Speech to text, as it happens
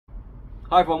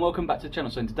Hi everyone, welcome back to the channel.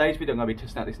 So in today's video I'm going to be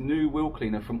testing out this new wheel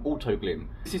cleaner from Autoglym.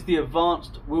 This is the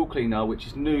advanced wheel cleaner which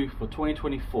is new for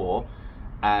 2024,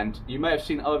 and you may have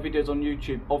seen other videos on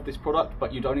YouTube of this product,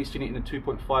 but you'd only seen it in a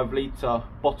 2.5 litre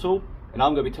bottle, and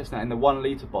I'm going to be testing that in the 1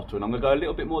 litre bottle, and I'm going to go a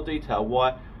little bit more detail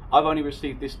why I've only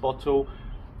received this bottle,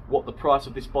 what the price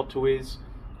of this bottle is.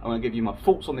 I'm going to give you my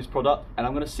thoughts on this product, and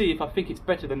I'm going to see if I think it's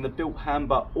better than the Bilt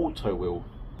Hamber Auto Wheel.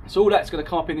 So all that's going to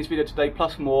come up in this video today,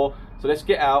 plus more. So let's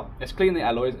get out, let's clean the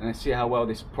alloys, and let's see how well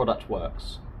this product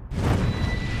works.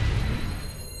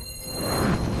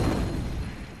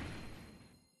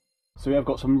 So we have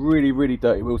got some really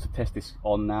dirty wheels to test this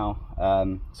on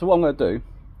now. So what I'm going to do,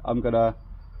 I'm going to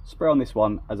spray on this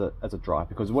one as a dry,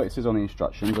 because what it says on the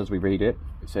instructions as we read it,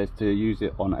 it says to use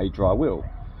it on a dry wheel.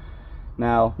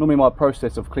 Now normally my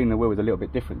process of cleaning the wheel is a little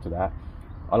bit different to that.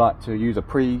 I like to use a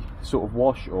pre sort of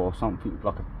wash or something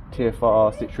like a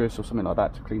TFR, citrus or something like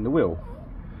that to clean the wheel,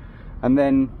 and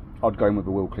then I'd go in with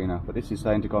a wheel cleaner, but this is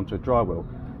saying to go onto a dry wheel.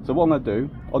 So what I'm going to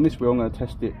do on this wheel, I'm going to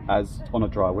test it as on a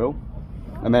dry wheel,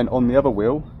 and then on the other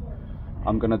wheel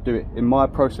I'm going to do it in my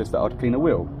process that I'd clean a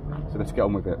wheel. So let's get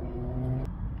on with it.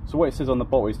 So what it says on the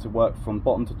bottle is to work from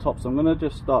bottom to top, so I'm going to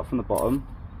just start from the bottom,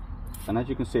 and as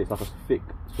you can see it's like a thick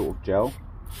sort of gel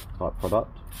type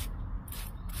product.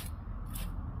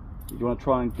 You want to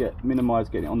try and minimise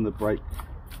getting it on the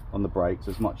brakes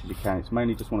as much as you can. It's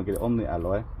mainly just want to get it on the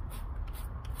alloy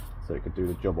so it could do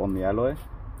the job on the alloy.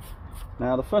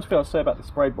 Now the first thing I'll say about the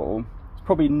spray bottle, it's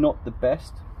probably not the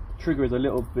best. The trigger is a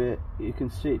little bit, you can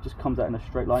see it just comes out in a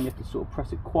straight line. You have to sort of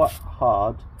press it quite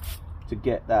hard to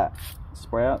get that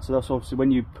spray out. So that's obviously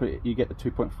when you put it, you get the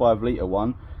 2.5 litre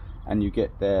one, and you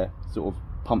get their sort of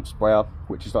pump sprayer,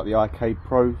 which is like the IK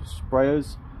Pro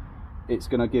sprayers. It's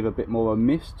going to give a bit more of a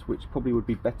mist, which probably would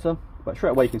be better, but straight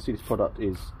away you can see this product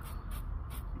is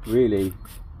really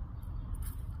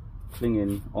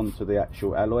clinging onto the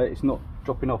actual alloy. It's not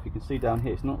dropping off. You can see down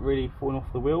here it's not really falling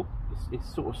off the wheel,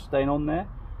 it's sort of staying on there,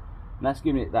 and that's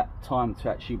giving it that time to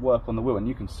actually work on the wheel. And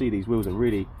you can see these wheels are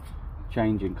really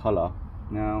changing colour.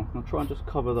 Now I'll try and just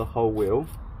cover the whole wheel,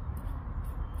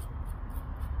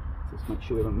 just make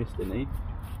sure we haven't missed any.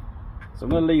 So I'm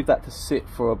going to leave that to sit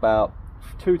for about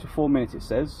 2 to 4 minutes it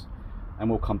says, and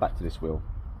we'll come back to this wheel.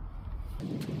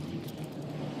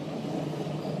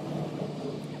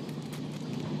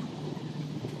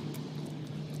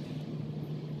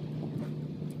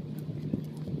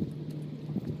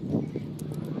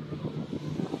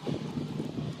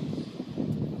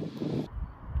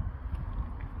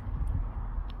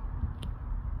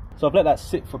 So I've let that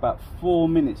sit for about 4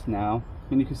 minutes now,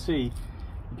 and you can see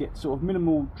you get sort of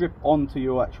minimal drip onto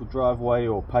your actual driveway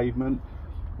or pavement.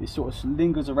 It sort of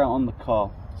lingers around on the car,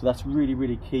 so that's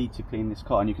really key to clean this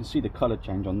car. And you can see the colour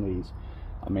change on these.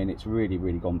 I mean, it's really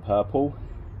gone purple.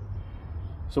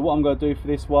 So what I'm going to do for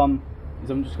this one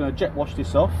is I'm just going to jet wash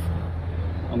this off.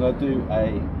 I'm going to do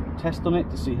a test on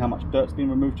it to see how much dirt's been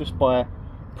removed just by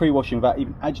pre-washing without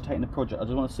even agitating the project. I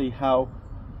just want to see how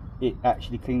it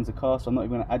actually cleans the car, so I'm not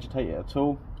even going to agitate it at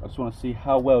all. I just want to see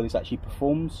how well this actually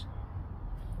performs.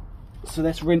 So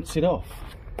let's rinse it off.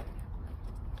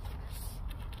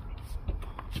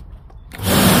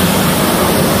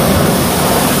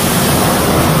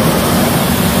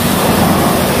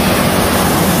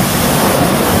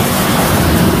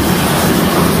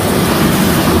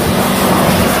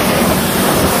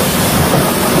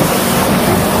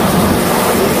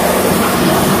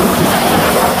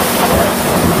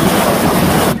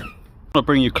 I'll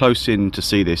bring you close in to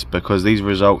see this, because these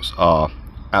results are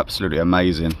absolutely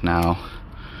amazing. Now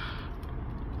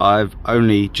I've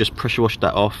only just pressure washed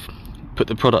that off, put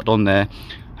the product on there,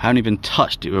 I haven't even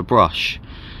touched it with a brush,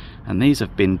 and these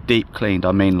have been deep cleaned.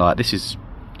 I mean, like, these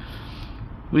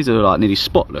are like nearly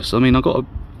spotless. I mean, I've got a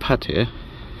pad here,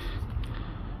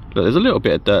 look, there's a little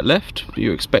bit of dirt left, but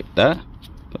you expect that,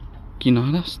 but you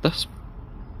know, that's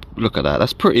look at that,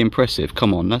 that's pretty impressive.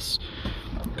 Come on, that's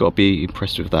got to be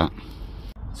impressed with that.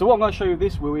 So what I'm going to show you with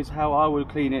this wheel is how I would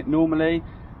clean it normally.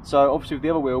 So obviously with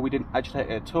the other wheel we didn't agitate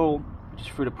it at all, we just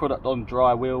threw the product on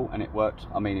dry wheel and it worked.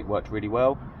 I mean, it worked really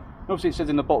well. And obviously it says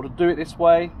in the bottle to do it this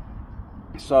way,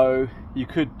 so you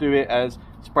could do it as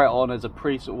spray it on as a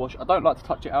pre sort of wash. I don't like to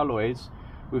touch your alloys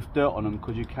with dirt on them,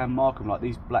 because you can mark them, like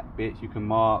these black bits you can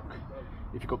mark.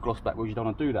 If you've got gloss black wheels you don't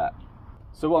want to do that.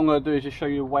 So what I'm going to do is just show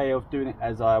you a way of doing it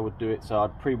as I would do it. So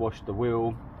I'd pre-wash the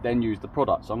wheel, then use the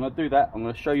product. So I'm going to do that, I'm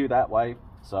going to show you that way.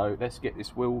 So let's get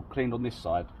this wheel cleaned on this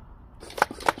side.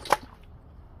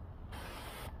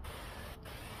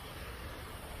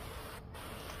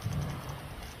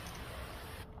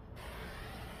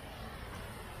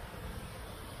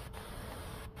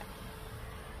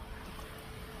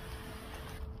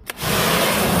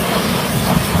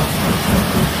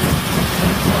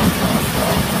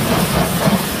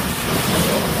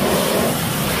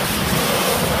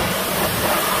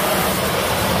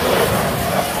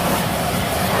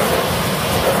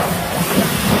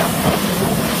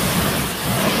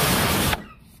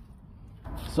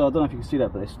 So I don't know if you can see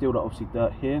that, but there's still obviously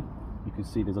dirt here. You can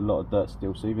see there's a lot of dirt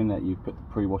still, so even that you put the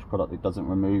pre-wash product, it doesn't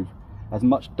remove as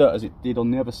much dirt as it did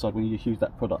on the other side when you just use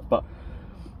that product. But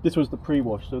this was the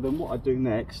pre-wash. So then what I do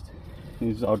next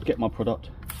is I'd get my product,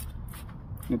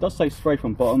 and it does say spray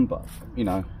from bottom, but you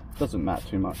know, it doesn't matter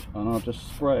too much, and I'll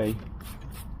just spray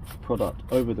product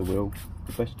over the wheel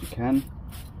the best you can.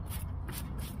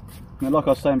 Now, like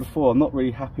I was saying before, I'm not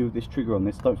really happy with this trigger on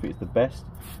this. Don't think it's the best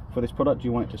for this product.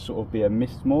 You want it to sort of be a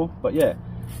mist more, but yeah, it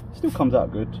still comes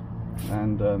out good.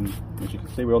 And as you can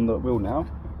see, we're on the wheel now.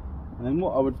 And then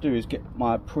what I would do is get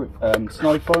my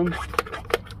snow foam.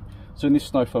 So in this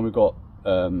snow foam, we've got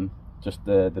just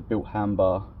the Bilt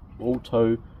Hamber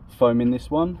auto foam in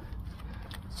this one.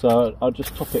 So I'll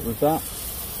just top it with that.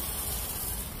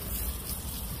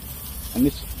 And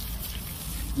this,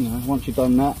 you know, once you've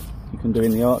done that, you can do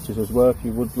in the arches as well if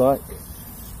you would like.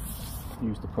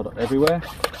 Use the product everywhere.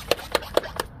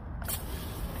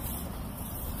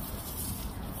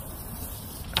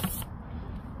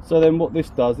 So then what this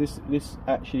does, this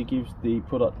actually gives the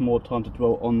product more time to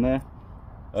dwell on there,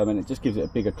 and it just gives it a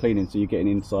bigger cleaning, so you're getting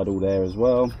inside all there as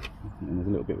well. And there's a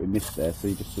little bit of mist there, so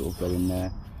you just sort of go in there,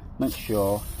 make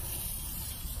sure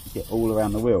you get all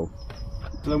around the wheel.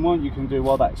 So then what you can do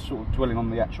while that's sort of dwelling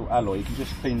on the actual alloy, you can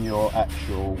just clean your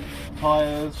actual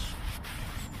tyres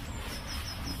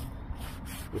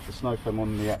with the snow foam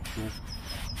on the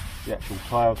actual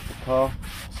tyre of the car.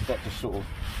 So that just sort of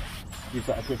gives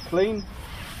that a good clean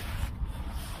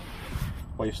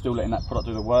while you're still letting that product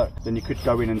do the work. Then you could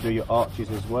go in and do your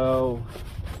arches as well,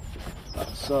 like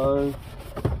so.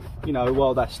 You know,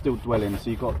 while that's still dwelling, so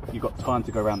you've got time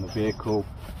to go around the vehicle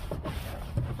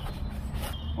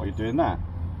while you're doing that.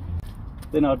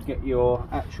 Then I'd get your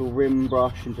actual rim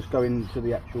brush and just go into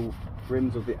the actual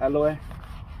rims of the alloy. You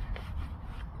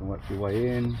can work your way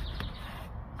in. And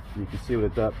you can see all the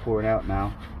dirt pouring out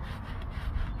now.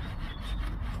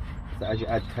 So as you're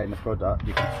agitating the product,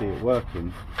 you can see it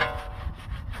working.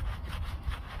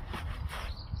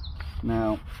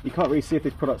 Now, you can't really see if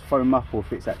this product's foam up or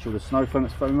if it's actually the snow foam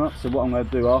that's foam up. So what I'm going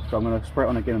to do after, I'm going to spray it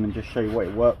on again and then just show you what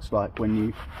it works like when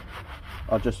you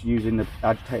are just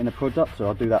agitating the product. So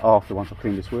I'll do that after, once I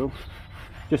clean this wheel,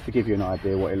 just to give you an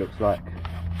idea what it looks like.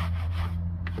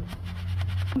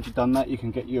 Once you've done that, you can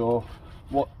get your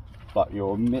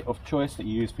mitt of choice that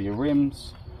you use for your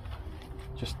rims,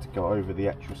 just to go over the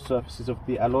actual surfaces of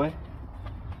the alloy.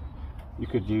 You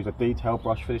could use a detail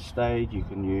brush for this stage. You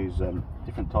can use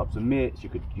different types of mitts. You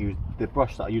could use the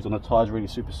brush that I use on the tyres, really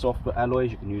super soft for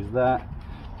alloys. You can use that.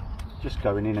 Just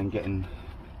going in and getting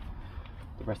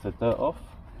the rest of the dirt off.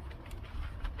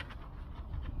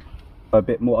 A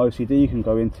bit more OCD, you can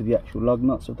go into the actual lug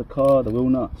nuts of the car, the wheel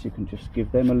nuts. You can just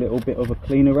give them a little bit of a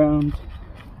clean around.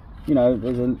 You know,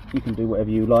 you can do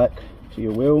whatever you like to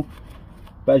your wheel.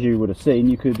 But as you would have seen,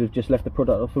 you could have just left the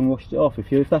product off and washed it off.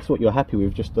 If that's what you're happy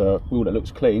with, just a wheel that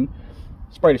looks clean,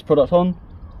 spray this product on,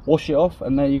 wash it off,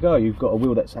 and there you go. You've got a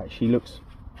wheel that actually looks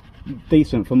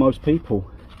decent for most people.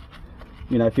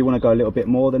 You know, if you want to go a little bit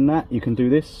more than that, you can do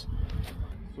this.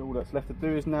 So all that's left to do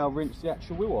is now rinse the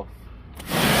actual wheel off.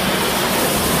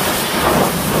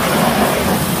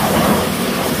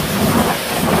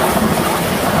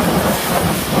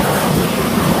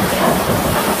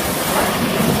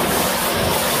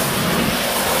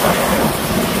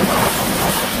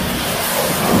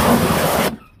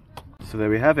 So there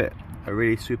we have it, a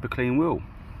really super clean wheel.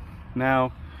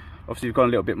 Now, obviously we've gone a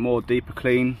little bit more deeper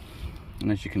clean,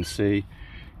 and as you can see,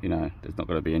 you know, there's not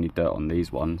going to be any dirt on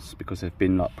these ones because they've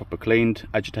been like proper cleaned,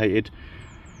 agitated.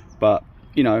 But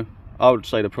you know, I would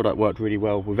say the product worked really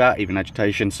well without even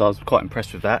agitation, so I was quite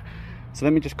impressed with that. So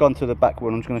let me just go onto the back wheel,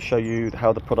 and I'm just going to show you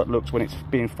how the product looks when it's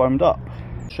being foamed up.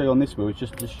 Show you on this wheel is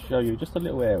just to show you just a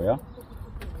little area.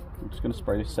 I'm just going to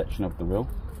spray this section of the wheel.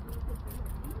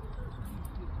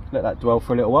 Let that dwell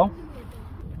for a little while.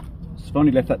 So I've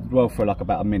only left that dwell for like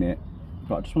about a minute,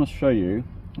 but I just want to show you,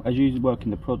 as you work in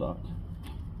the product,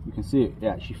 you can see it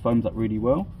actually foams up really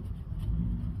well.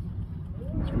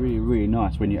 And it's really, really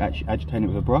nice when you're actually agitating it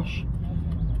with a brush.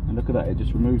 And look at that, it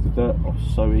just removes the dirt off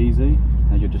so easy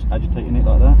as you're just agitating it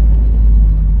like that.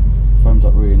 It foams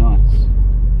up really nice.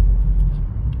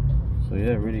 So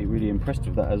yeah, really, really impressed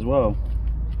with that as well.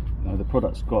 You know, the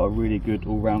product's got a really good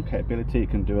all-round capability. It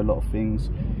can do a lot of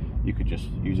things. You could just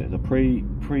use it as a pre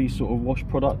sort of wash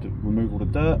product to remove all the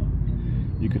dirt.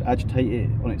 You could agitate it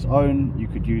on its own. You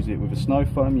could use it with a snow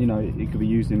foam. You know, it could be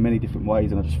used in many different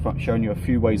ways, and I've just shown you a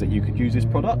few ways that you could use this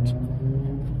product.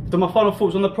 So my final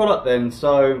thoughts on the product then.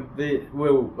 So the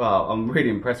wheel, I'm really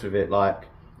impressed with it. Like,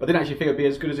 I didn't actually think it'd be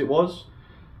as good as it was.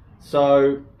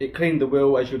 So it cleaned the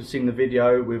wheel, as you would have seen in the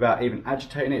video, without even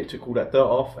agitating it. It took all that dirt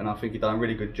off, and I think it done a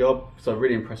really good job. So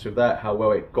really impressed with that, how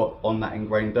well it got on that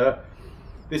ingrained dirt.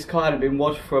 This car hadn't been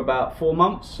washed for about 4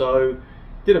 months, so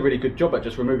did a really good job at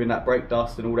just removing that brake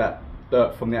dust and all that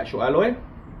dirt from the actual alloy.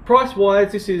 Price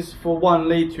wise, this is for 1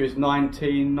 litre is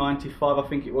 $19.95, I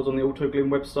think it was on the Autoglym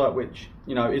website, which,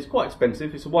 you know, is quite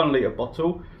expensive. It's a 1 litre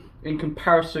bottle. In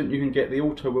comparison, you can get the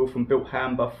auto wheel from Bilt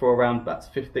Hamber for around that's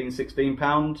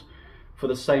 £15–16 for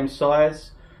the same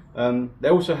size. They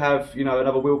also have, you know,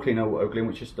 another wheel cleaner, Autoglym,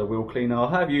 which is the wheel cleaner. I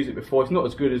have used it before. It's not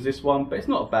as good as this one, but it's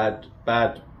not a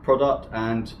bad product,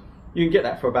 and you can get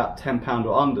that for about £10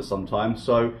 or under sometimes,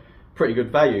 so pretty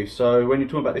good value. So when you're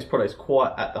talking about this product, it's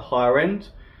quite at the higher end.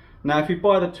 Now if you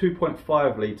buy the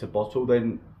 2.5 litre bottle,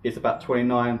 then it's about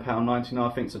 £29.99, I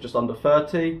think, so just under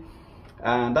 30,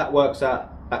 and that works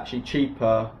out actually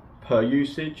cheaper per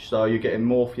usage, so you're getting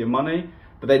more for your money.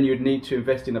 But then you'd need to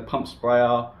invest in a pump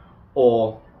sprayer,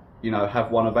 or, you know,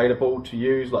 have one available to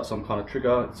use, like some kind of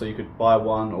trigger, so you could buy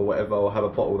one or whatever, or have a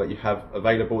bottle that you have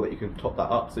available that you can top that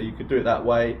up, so you could do it that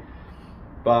way.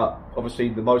 But obviously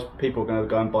the most people are going to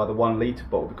go and buy the 1 litre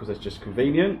bottle because it's just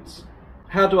convenience.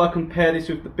 How do I compare this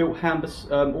with the Bilt Hamber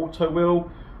auto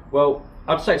wheel? Well,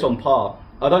 I'd say it's on par.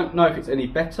 I don't know if it's any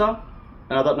better,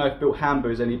 and I don't know if Bilt Hamber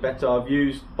is any better. I've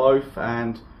used both,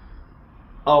 and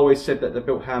I always said that the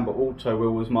Bilt Hamber auto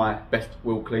wheel was my best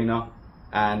wheel cleaner,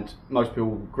 and most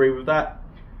people agree with that.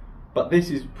 But this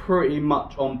is pretty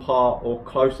much on par or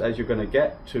close as you're going to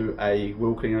get to a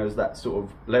wheel cleaner as that sort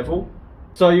of level.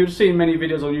 So you'd have seen many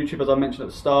videos on YouTube, as I mentioned at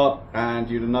the start, and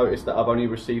you'd have noticed that I've only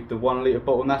received the 1 litre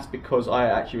bottle, and that's because I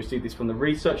actually received this from the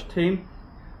research team.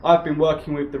 I've been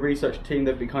working with the research team.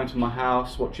 They've been coming to my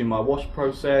house, watching my wash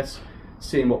process,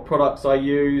 seeing what products I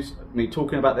use, me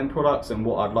talking about them products and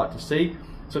what I'd like to see.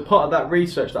 So part of that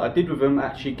research that I did with them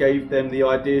actually gave them the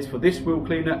ideas for this wheel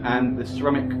cleaner and the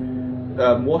ceramic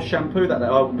wash shampoo that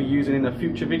I will be using in a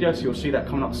future video, so you'll see that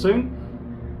coming up soon.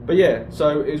 But yeah,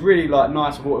 so it's really like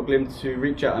nice of Autoglym to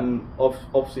reach out and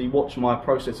obviously watch my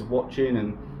process of watching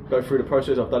and go through the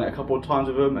process. I've done it a couple of times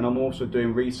with them, and I'm also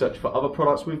doing research for other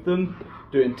products with them,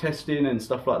 doing testing and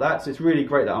stuff like that. So it's really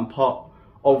great that I'm part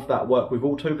of that work with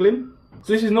Autoglym.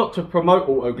 So this is not to promote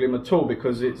Autoglym at all,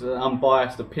 because it's an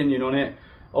unbiased opinion on it.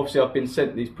 Obviously I've been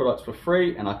sent these products for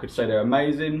free, and I could say they're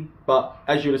amazing, but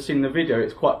as you'd have seen in the video,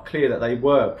 it's quite clear that they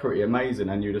were pretty amazing,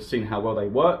 and you'd have seen how well they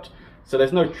worked. So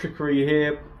there's no trickery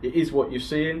here, it is what you're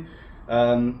seeing.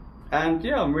 And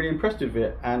yeah, I'm really impressed with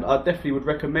it, and I definitely would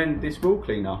recommend this wheel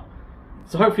cleaner.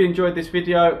 So hopefully you enjoyed this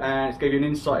video, and it gave you an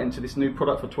insight into this new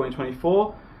product for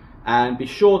 2024. And be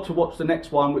sure to watch the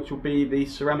next one, which will be the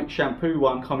ceramic shampoo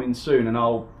one coming soon, and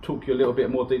I'll talk to you a little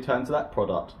bit more detail into that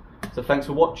product. So thanks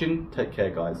for watching, take care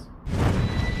guys.